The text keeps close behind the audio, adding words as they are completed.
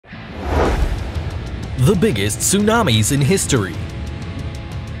The biggest tsunamis in history.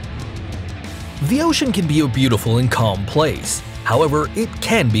 The ocean can be a beautiful and calm place. However, it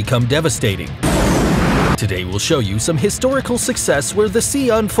can become devastating. Today we'll show you some historical success where the sea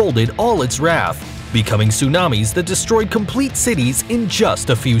unfolded all its wrath, becoming tsunamis that destroyed complete cities in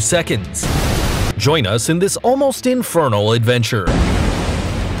just a few seconds. Join us in this almost infernal adventure.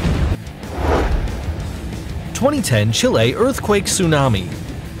 2010 Chile Earthquake-Tsunami.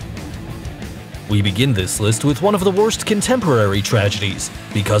 We begin this list with one of the worst contemporary tragedies,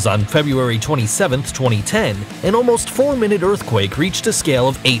 because on February 27, 2010, an almost 4-minute earthquake reached a scale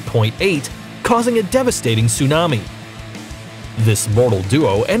of 8.8, causing a devastating tsunami. This mortal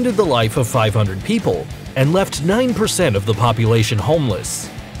duo ended the life of 500 people and left 9% of the population homeless.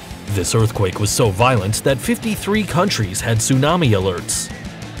 This earthquake was so violent that 53 countries had tsunami alerts.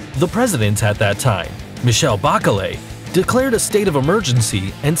 The president at that time, Michel Bachelet, declared a state of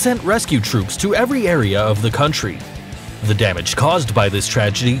emergency and sent rescue troops to every area of the country. The damage caused by this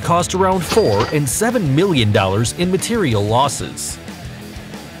tragedy cost around $4 and $7 million in material losses.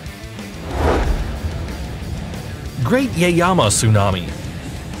 Great Yaeyama Tsunami.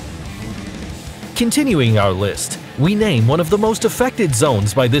 Continuing our list, we name one of the most affected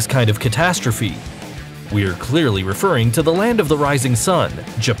zones by this kind of catastrophe. We are clearly referring to the land of the rising sun,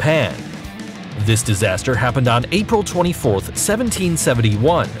 Japan. This disaster happened on April 24,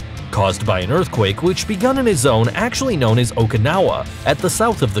 1771, caused by an earthquake which began in a zone actually known as Okinawa at the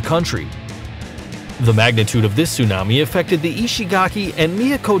south of the country. The magnitude of this tsunami affected the Ishigaki and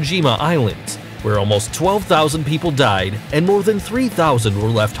Miyakojima Islands, where almost 12,000 people died and more than 3,000 were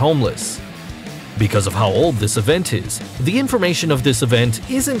left homeless. Because of how old this event is, the information of this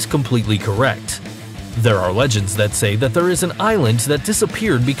event isn't completely correct. There are legends that say that there is an island that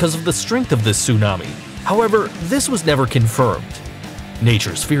disappeared because of the strength of this tsunami. However, this was never confirmed.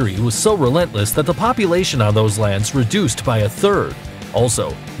 Nature's fury was so relentless that the population on those lands reduced by a third.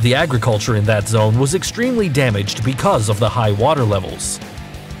 Also, the agriculture in that zone was extremely damaged because of the high water levels.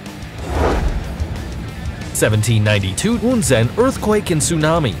 1792 Unzen Earthquake and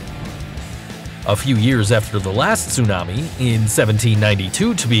Tsunami. A few years after the last tsunami, in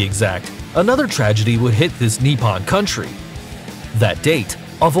 1792 to be exact, another tragedy would hit this Nippon country. That date,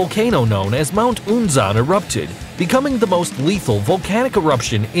 a volcano known as Mount Unzen erupted, becoming the most lethal volcanic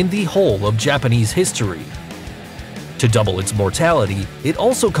eruption in the whole of Japanese history. To double its mortality, it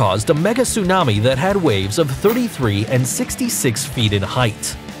also caused a mega tsunami that had waves of 33 and 66 feet in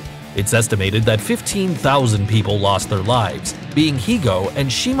height. It's estimated that 15,000 people lost their lives, being Higo and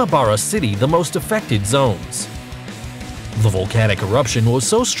Shimabara City the most affected zones. The volcanic eruption was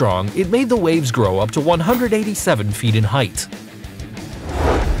so strong it made the waves grow up to 187 feet in height.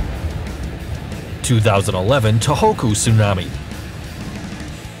 2011 Tohoku Tsunami.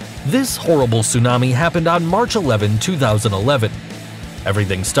 This horrible tsunami happened on March 11, 2011.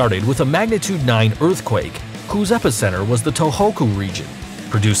 Everything started with a magnitude 9 earthquake, whose epicenter was the Tohoku region,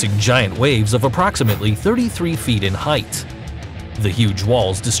 producing giant waves of approximately 33 feet in height. The huge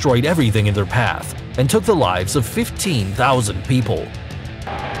walls destroyed everything in their path and took the lives of 15,000 people.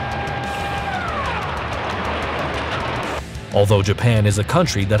 Although Japan is a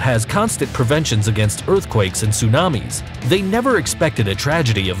country that has constant preventions against earthquakes and tsunamis, they never expected a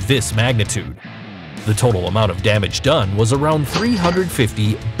tragedy of this magnitude. The total amount of damage done was around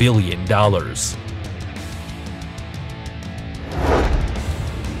 $350 billion.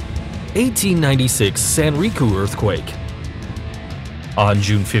 1896 Sanriku Earthquake. On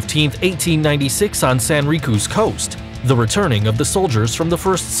June 15, 1896 on Sanriku's coast, the returning of the soldiers from the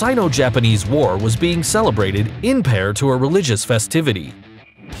First Sino-Japanese War was being celebrated in pair to a religious festivity.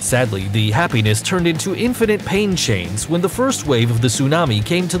 Sadly, the happiness turned into infinite pain chains when the first wave of the tsunami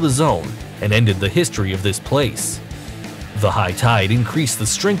came to the zone and ended the history of this place. The high tide increased the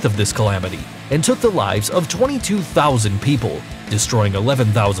strength of this calamity and took the lives of 22,000 people, destroying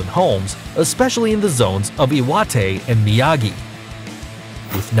 11,000 homes, especially in the zones of Iwate and Miyagi.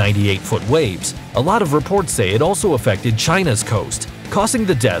 With 98-foot waves, a lot of reports say it also affected China's coast, causing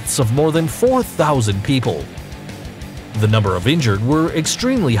the deaths of more than 4,000 people. The number of injured were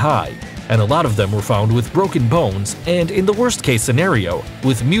extremely high, and a lot of them were found with broken bones and, in the worst-case scenario,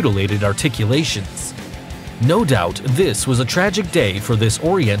 with mutilated articulations. No doubt this was a tragic day for this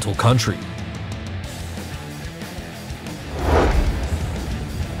oriental country.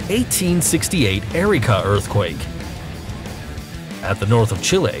 1868 Arica Earthquake. At the north of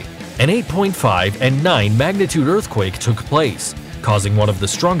Chile, an 8.5 and 9 magnitude earthquake took place, causing one of the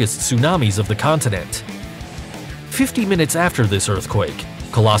strongest tsunamis of the continent. 50 minutes after this earthquake,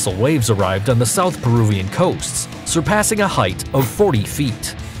 colossal waves arrived on the South Peruvian coasts, surpassing a height of 40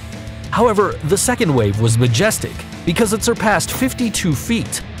 feet. However, the second wave was majestic because it surpassed 52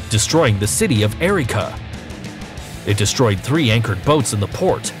 feet, destroying the city of Arica. It destroyed 3 anchored boats in the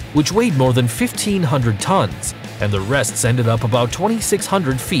port, which weighed more than 1,500 tons, and the rests ended up about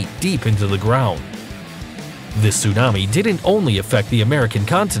 2,600 feet deep into the ground. This tsunami didn't only affect the American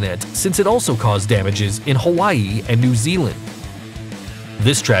continent, since it also caused damages in Hawaii and New Zealand.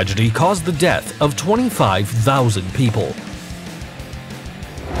 This tragedy caused the death of 25,000 people.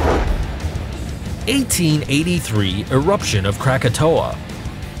 1883 Eruption of Krakatoa.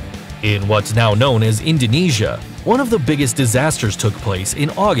 In what's now known as Indonesia, one of the biggest disasters took place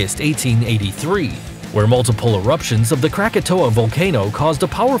in August 1883, where multiple eruptions of the Krakatoa volcano caused a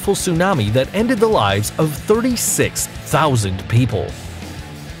powerful tsunami that ended the lives of 36,000 people.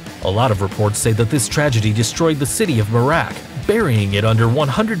 A lot of reports say that this tragedy destroyed the city of Merak, burying it under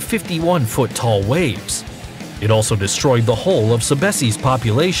 151-foot-tall waves. It also destroyed the whole of Sulawesi's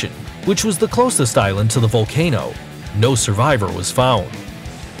population, which was the closest island to the volcano. No survivor was found.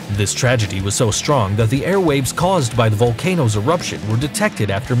 This tragedy was so strong that the airwaves caused by the volcano's eruption were detected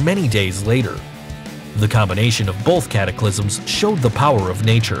after many days later. The combination of both cataclysms showed the power of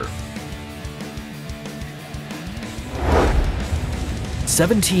nature.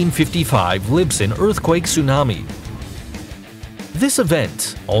 1755 Lisbon Earthquake-Tsunami. This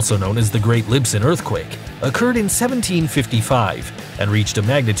event, also known as the Great Lisbon Earthquake, occurred in 1755 and reached a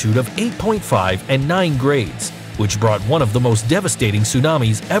magnitude of 8.5 and 9 grades, which brought one of the most devastating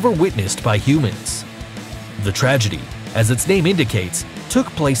tsunamis ever witnessed by humans. The tragedy, as its name indicates, took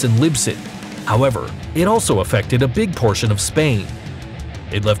place in Lisbon. However, it also affected a big portion of Spain.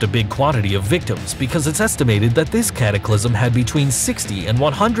 It left a big quantity of victims because it's estimated that this cataclysm had between 60 and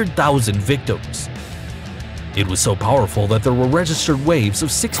 100,000 victims. It was so powerful that there were registered waves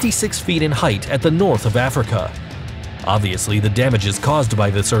of 66 feet in height at the north of Africa. Obviously, the damages caused by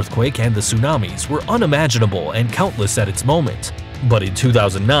this earthquake and the tsunamis were unimaginable and countless at its moment. But in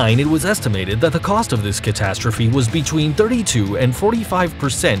 2009, it was estimated that the cost of this catastrophe was between 32 and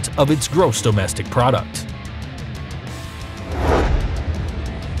 45% of its gross domestic product.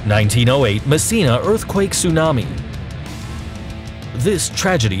 1908 Messina Earthquake-Tsunami. This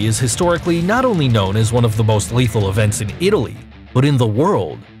tragedy is historically not only known as one of the most lethal events in Italy, but in the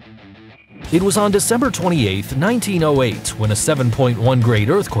world. It was on December 28, 1908, when a 7.1 grade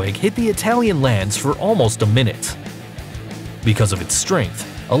earthquake hit the Italian lands for almost a minute. Because of its strength,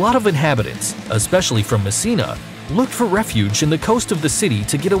 a lot of inhabitants, especially from Messina, looked for refuge in the coast of the city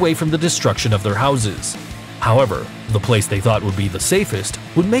to get away from the destruction of their houses. However, the place they thought would be the safest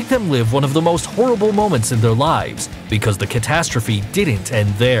would make them live one of the most horrible moments in their lives because the catastrophe didn't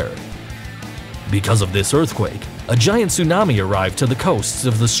end there. Because of this earthquake, a giant tsunami arrived to the coasts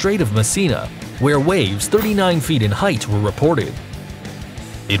of the Strait of Messina, where waves 39 feet in height were reported.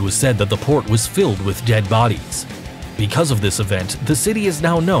 It was said that the port was filled with dead bodies. Because of this event, the city is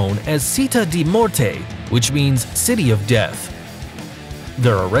now known as Città di Morte, which means City of Death.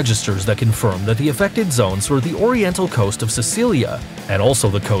 There are registers that confirm that the affected zones were the oriental coast of Sicilia and also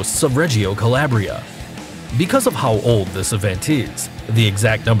the coasts of Reggio Calabria. Because of how old this event is, the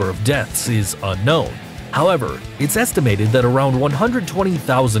exact number of deaths is unknown. However, it's estimated that around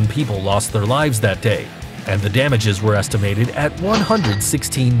 120,000 people lost their lives that day, and the damages were estimated at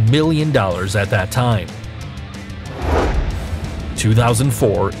 $116 million at that time.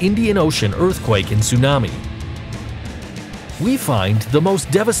 2004 Indian Ocean Earthquake and Tsunami. We find the most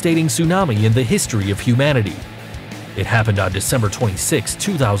devastating tsunami in the history of humanity. It happened on December 26,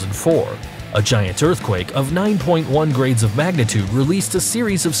 2004. A giant earthquake of 9.1 grades of magnitude released a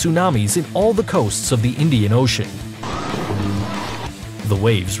series of tsunamis in all the coasts of the Indian Ocean. The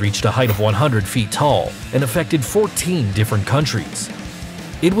waves reached a height of 100 feet tall and affected 14 different countries.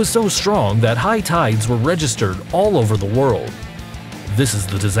 It was so strong that high tides were registered all over the world. This is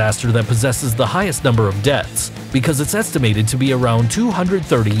the disaster that possesses the highest number of deaths because it's estimated to be around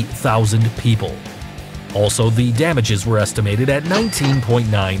 230,000 people. Also, the damages were estimated at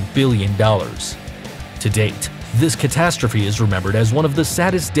 $19.9 billion. To date, this catastrophe is remembered as one of the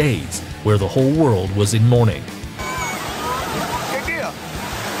saddest days, where the whole world was in mourning.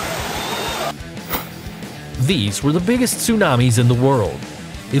 These were the biggest tsunamis in the world.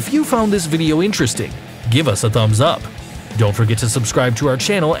 If you found this video interesting, give us a thumbs up. Don't forget to subscribe to our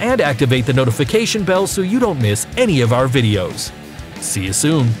channel and activate the notification bell so you don't miss any of our videos. See you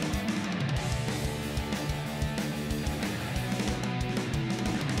soon!